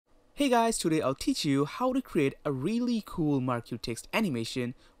Hey guys, today I'll teach you how to create a really cool marquee text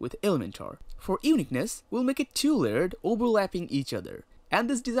animation with Elementor. For uniqueness, we'll make it two-layered, overlapping each other. And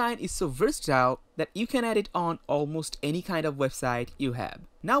this design is so versatile that you can add it on almost any kind of website you have.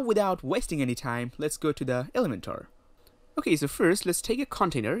 Now without wasting any time, let's go to the Elementor. Okay, so first let's take a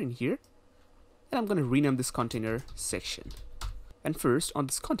container in here. And I'm gonna rename this container section. And first on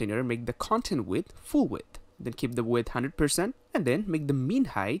this container, make the content width full width. Then keep the width 100% and then make the mean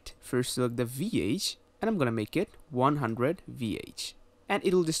height. First select the VH and I'm gonna make it 100 VH. And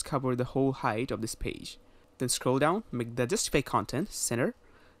it'll just cover the whole height of this page. Then scroll down, make the justify content center.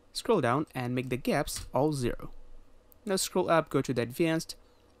 Scroll down and make the gaps all 0. Now scroll up, go to the advanced,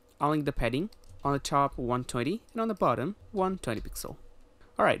 align the padding. On the top 120 and on the bottom 120 pixel.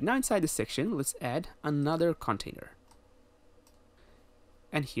 Alright, now inside this section, let's add another container.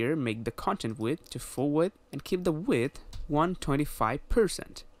 And here make the content width to full width and keep the width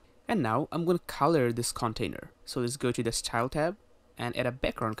 125%. And now I'm going to color this container. So let's go to the style tab and add a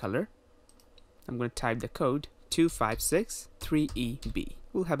background color. I'm going to type the code 2563EB.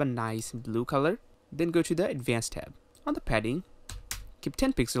 We'll have a nice blue color. Then go to the advanced tab. On the padding, keep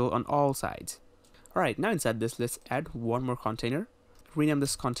 10 pixels on all sides. Alright, now inside this, let's add one more container. Rename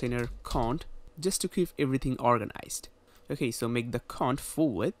this container cont just to keep everything organized. Okay, so make the cont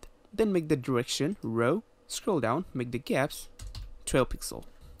full width, then make the direction row, scroll down, make the gaps 12 pixel.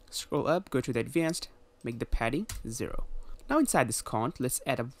 Scroll up, go to the advanced, make the padding 0. Now inside this cont, let's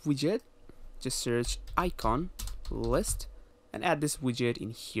add a widget. Just search icon list and add this widget in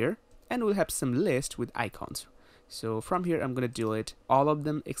here, and we'll have some list with icons. So from here, I'm gonna delete all of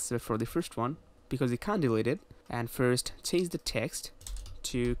them except for the first one because you can't delete it. And first, change the text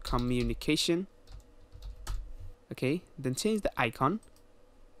to communication. Okay, then change the icon.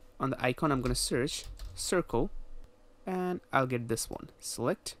 On the icon, I'm gonna search circle and I'll get this one.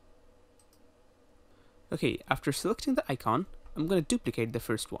 Select. Okay, after selecting the icon, I'm gonna duplicate the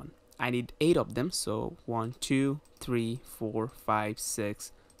first one. I need 8 of them, so 1, 2, 3, 4, 5,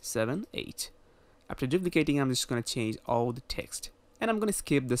 6, 7, 8. After duplicating, I'm just gonna change all the text. And I'm gonna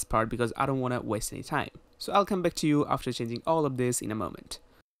skip this part because I don't wanna waste any time. So I'll come back to you after changing all of this in a moment.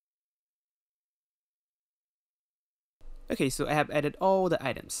 Okay, so I have added all the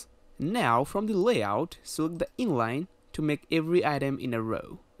items. Now from the layout, select the inline to make every item in a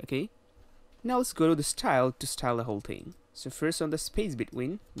row. Okay. Now let's go to the style to style the whole thing. So first on the space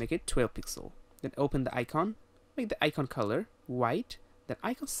between, make it 12 pixel. Then open the icon, make the icon color white. Then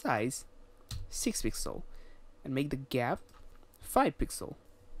icon size 6 pixel, and make the gap 5 pixel.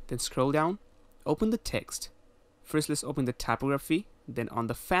 Then scroll down, open the text. First let's open the typography. Then on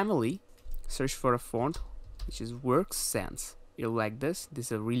the family, search for a font which is Works Sans. You'll like this. This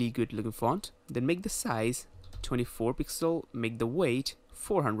is a really good looking font. Then make the size 24 pixel, make the weight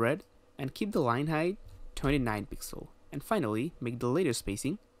 400, and keep the line height 29 pixel. And finally, make the letter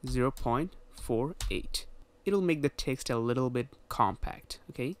spacing 0.48. It'll make the text a little bit compact,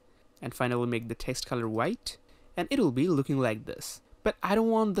 okay? And finally, make the text color white, and it'll be looking like this. But I don't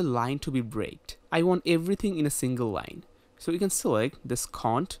want the line to be breaked. I want everything in a single line. So you can select this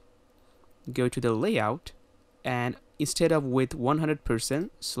cont, go to the layout, and instead of with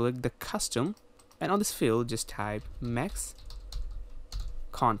 100%, select the custom, and on this field just type max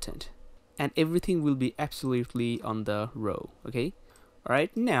content, and everything will be absolutely on the row. Okay,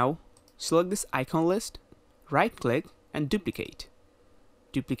 alright, now select this icon list, right click and duplicate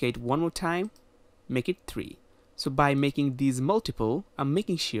one more time, make it 3. So by making these multiple, I'm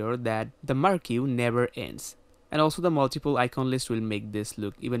making sure that the marquee never ends, and also the multiple icon list will make this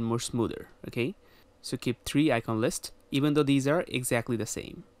look even more smoother. Okay, so keep 3 icon list, even though these are exactly the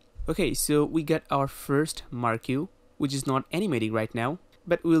same. Okay, so we got our first marquee, which is not animating right now,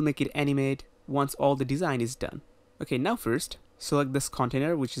 but we'll make it animate once all the design is done. Okay, now first, select this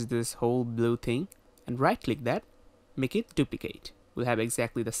container, which is this whole blue thing, and right click that, make it duplicate. We'll have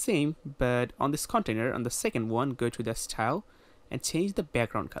exactly the same, but on this container, on the second one, go to the style and change the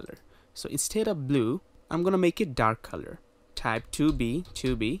background color. So instead of blue, I'm gonna make it dark color. Type 2B,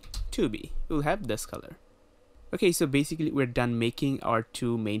 2B, 2B. We'll have this color. Okay, so basically we're done making our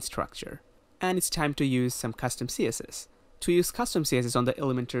 2 main structure. And it's time to use some custom CSS. To use custom CSS on the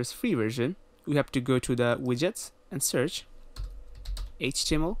Elementor's free version, we have to go to the widgets and search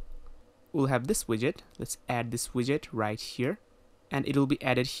HTML. We'll have this widget. Let's add this widget right here. And it'll be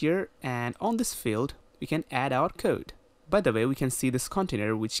added here, and on this field, we can add our code. By the way, we can see this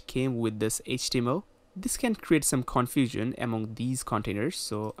container which came with this HTML. This can create some confusion among these containers,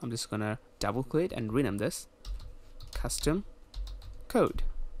 so I'm just gonna double click and rename this custom code.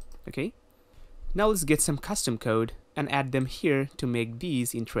 Okay, now let's get some custom code and add them here to make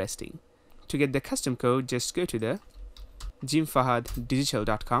these interesting. To get the custom code, just go to the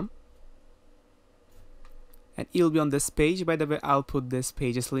jimfahaddigital.com, and you'll be on this page. By the way, I'll put this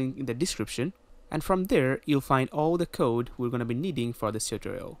page's link in the description, and from there you'll find all the code we're going to be needing for this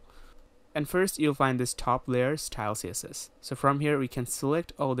tutorial. And first you'll find this top layer style CSS. So from here we can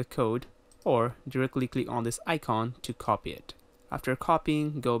select all the code or directly click on this icon to copy it. After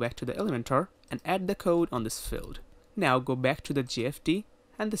copying, go back to the Elementor and add the code on this field. Now go back to the GFD,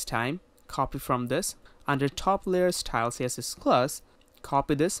 and this time copy from this under top layer style CSS class,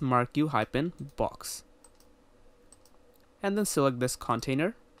 copy this marquee-box, and then select this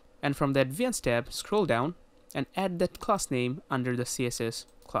container, and from the advanced tab scroll down and add that class name under the CSS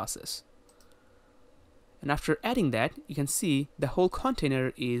classes. And after adding that, you can see the whole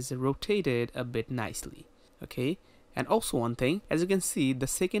container is rotated a bit nicely. Okay, and also one thing, as you can see, the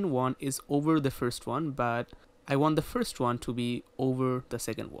second one is over the first one, but I want the first one to be over the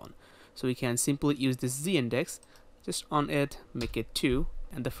second one. So we can simply use this Z index, just on it, make it 2,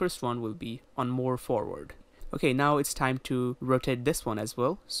 and the first one will be on more forward. Okay, now it's time to rotate this one as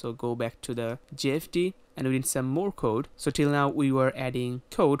well. So go back to the GFD and we need some more code. So till now we were adding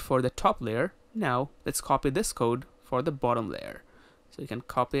code for the top layer. Now let's copy this code for the bottom layer. So you can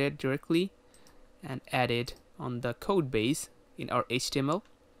copy it directly and add it on the code base in our HTML.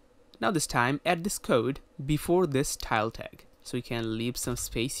 Now this time add this code before this tile tag. So you can leave some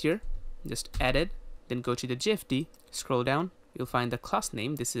space here, just add it, then go to the GFD, scroll down, you'll find the class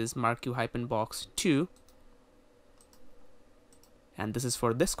name. This is marquee-box 2. And this is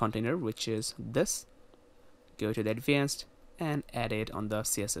for this container, which is this. Go to the advanced and add it on the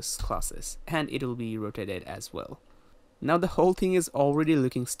CSS classes, and it will be rotated as well. Now the whole thing is already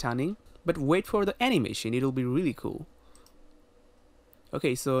looking stunning, but wait for the animation, it'll be really cool.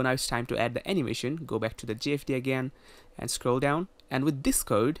 Okay, so now it's time to add the animation. Go back to the GFD again and scroll down, and with this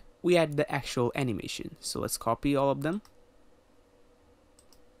code we add the actual animation. So let's copy all of them,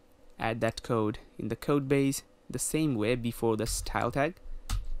 add that code in the code base the same way before the style tag,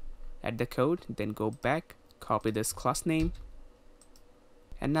 add the code, then go back, copy this class name,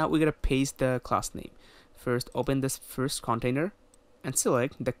 and now we're gonna paste the class name. First open this first container and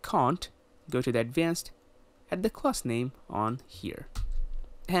select the cont, go to the advanced, add the class name on here,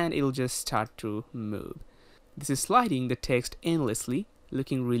 and it'll just start to move. This is sliding the text endlessly,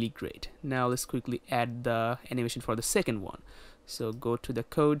 looking really great. Now let's quickly add the animation for the second one. So go to the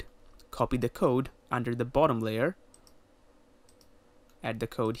code, copy the code under the bottom layer, add the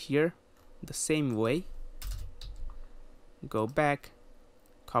code here the same way, go back,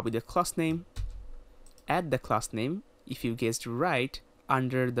 copy the class name, add the class name, if you guessed right,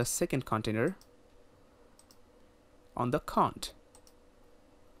 under the second container on the cont.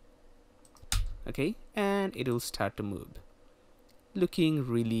 Okay, and it will start to move, looking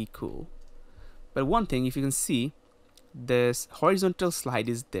really cool. But one thing, if you can see, this horizontal slide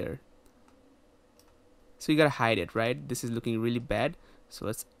is there, so you gotta hide it, right? This is looking really bad. So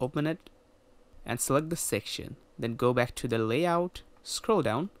let's open it and select the section, then go back to the layout, scroll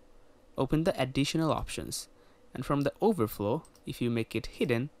down, open the additional options, and from the overflow, if you make it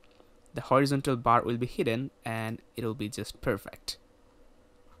hidden, the horizontal bar will be hidden and it'll be just perfect.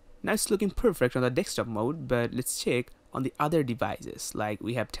 Now it's looking perfect on the desktop mode, but let's check on the other devices. Like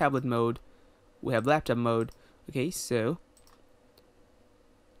we have tablet mode, we have laptop mode. Okay, so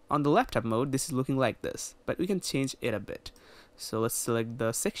on the laptop mode, this is looking like this, but we can change it a bit. So let's select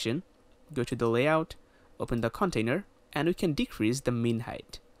the section, go to the layout, open the container, and we can decrease the min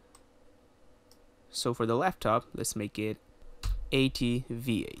height. So for the laptop, let's make it 80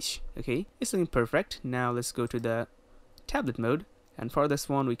 VH. Okay, it's looking perfect. Now let's go to the tablet mode, and for this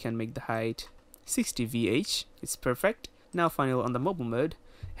one we can make the height 60 VH. It's perfect. Now finally on the mobile mode,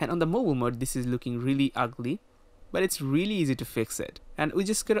 and on the mobile mode this is looking really ugly, but it's really easy to fix it. And we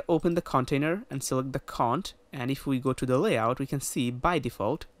just gotta open the container and select the cont, and if we go to the layout, we can see by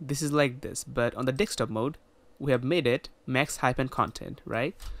default this is like this, but on the desktop mode we have made it max-content,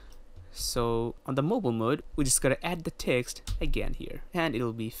 right? So on the mobile mode, we just gotta add the text again here, and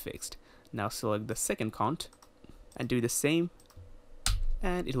it'll be fixed. Now select the second cont and do the same,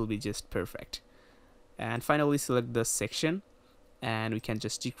 and it'll be just perfect. And finally select the section, and we can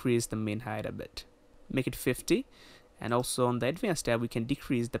just decrease the min height a bit, make it 50, and also on the advanced tab we can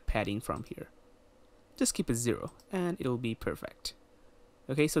decrease the padding from here. Just keep it 0 and it'll be perfect.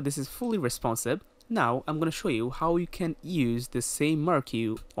 Okay, so this is fully responsive. Now I'm gonna show you how you can use the same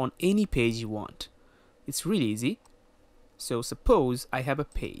marquee on any page you want. It's really easy. So suppose I have a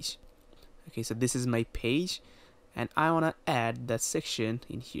page. Okay, so this is my page and I wanna add that section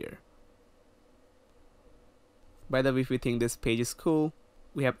in here. By the way, if you think this page is cool,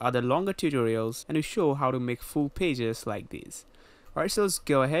 we have other longer tutorials and we show how to make full pages like these. Alright, so let's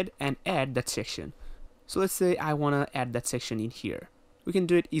go ahead and add that section. So let's say I want to add that section in here. We can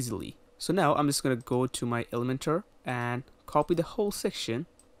do it easily. So now I'm just going to go to my Elementor and copy the whole section.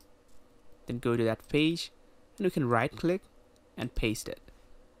 Then go to that page and we can right click and paste it.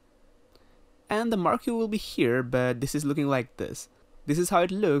 And the marquee will be here, but this is looking like this. This is how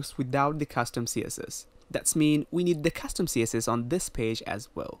it looks without the custom CSS. That's mean we need the custom CSS on this page as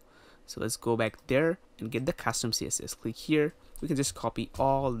well. So let's go back there and get the custom CSS. Click here. We can just copy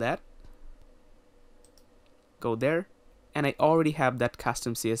all that. Go there. And I already have that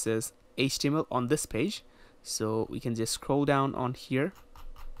custom CSS HTML on this page. So we can just scroll down on here.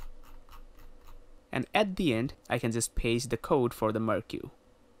 And at the end, I can just paste the code for the marquee.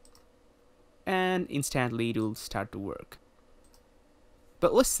 And instantly it will start to work.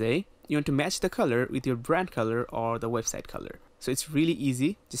 But let's say you want to match the color with your brand color or the website color. So it's really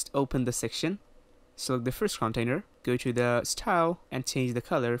easy. Just open the section, select the first container, go to the style and change the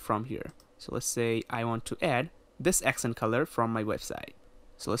color from here. So let's say I want to add this accent color from my website.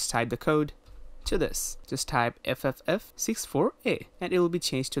 So let's type the code to this. Just type FFF64A and it will be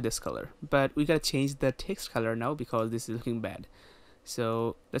changed to this color. But we gotta change the text color now because this is looking bad.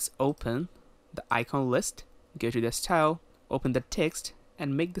 So let's open the icon list, go to the style, open the text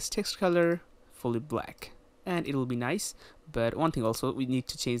and make this text color fully black. And it will be nice. But one thing also, we need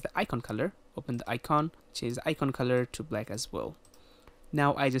to change the icon color. Open the icon, change the icon color to black as well.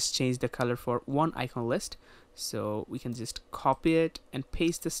 Now I just changed the color for one icon list. So we can just copy it and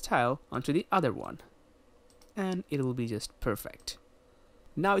paste the style onto the other one. And it will be just perfect.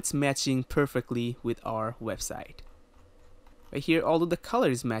 Now it's matching perfectly with our website. Right here, although the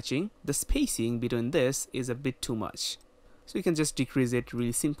color is matching, the spacing between this is a bit too much. So we can just decrease it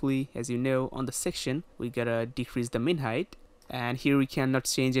really simply. As you know, on the section, we gotta decrease the min height. And here we cannot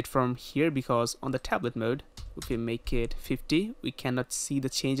change it from here because on the tablet mode, if we make it 50, we cannot see the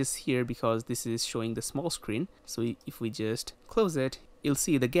changes here because this is showing the small screen. So if we just close it, you'll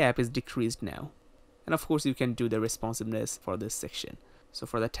see the gap is decreased now. And of course, you can do the responsiveness for this section. So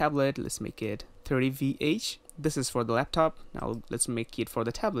for the tablet, let's make it 30 VH. This is for the laptop. Now let's make it for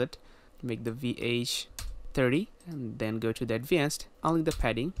the tablet. Make the VH 30 and then go to the advanced, unlink the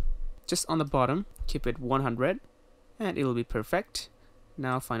padding. Just on the bottom, keep it 100 and it will be perfect.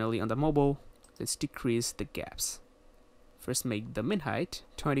 Now finally on the mobile, let's decrease the gaps. First make the min height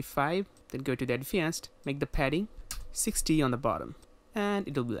 25, then go to the advanced, make the padding 60 on the bottom and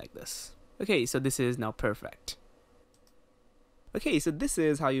it will be like this. Okay, so this is now perfect. Okay, so this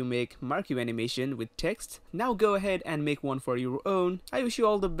is how you make marquee animation with text. Now go ahead and make one for your own. I wish you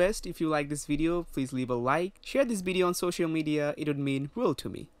all the best. If you like this video, please leave a like. Share this video on social media. It would mean world to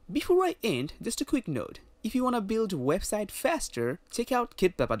me. Before I end, just a quick note. If you want to build a website faster, check out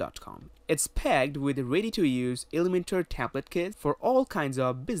kitpeppa.com. It's packed with ready-to-use Elementor template kits for all kinds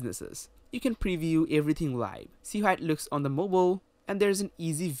of businesses. You can preview everything live, see how it looks on the mobile, and there's an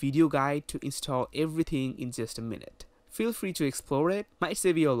easy video guide to install everything in just a minute. Feel free to explore it, might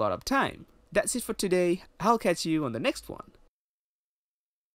save you a lot of time. That's it for today. I'll catch you on the next one.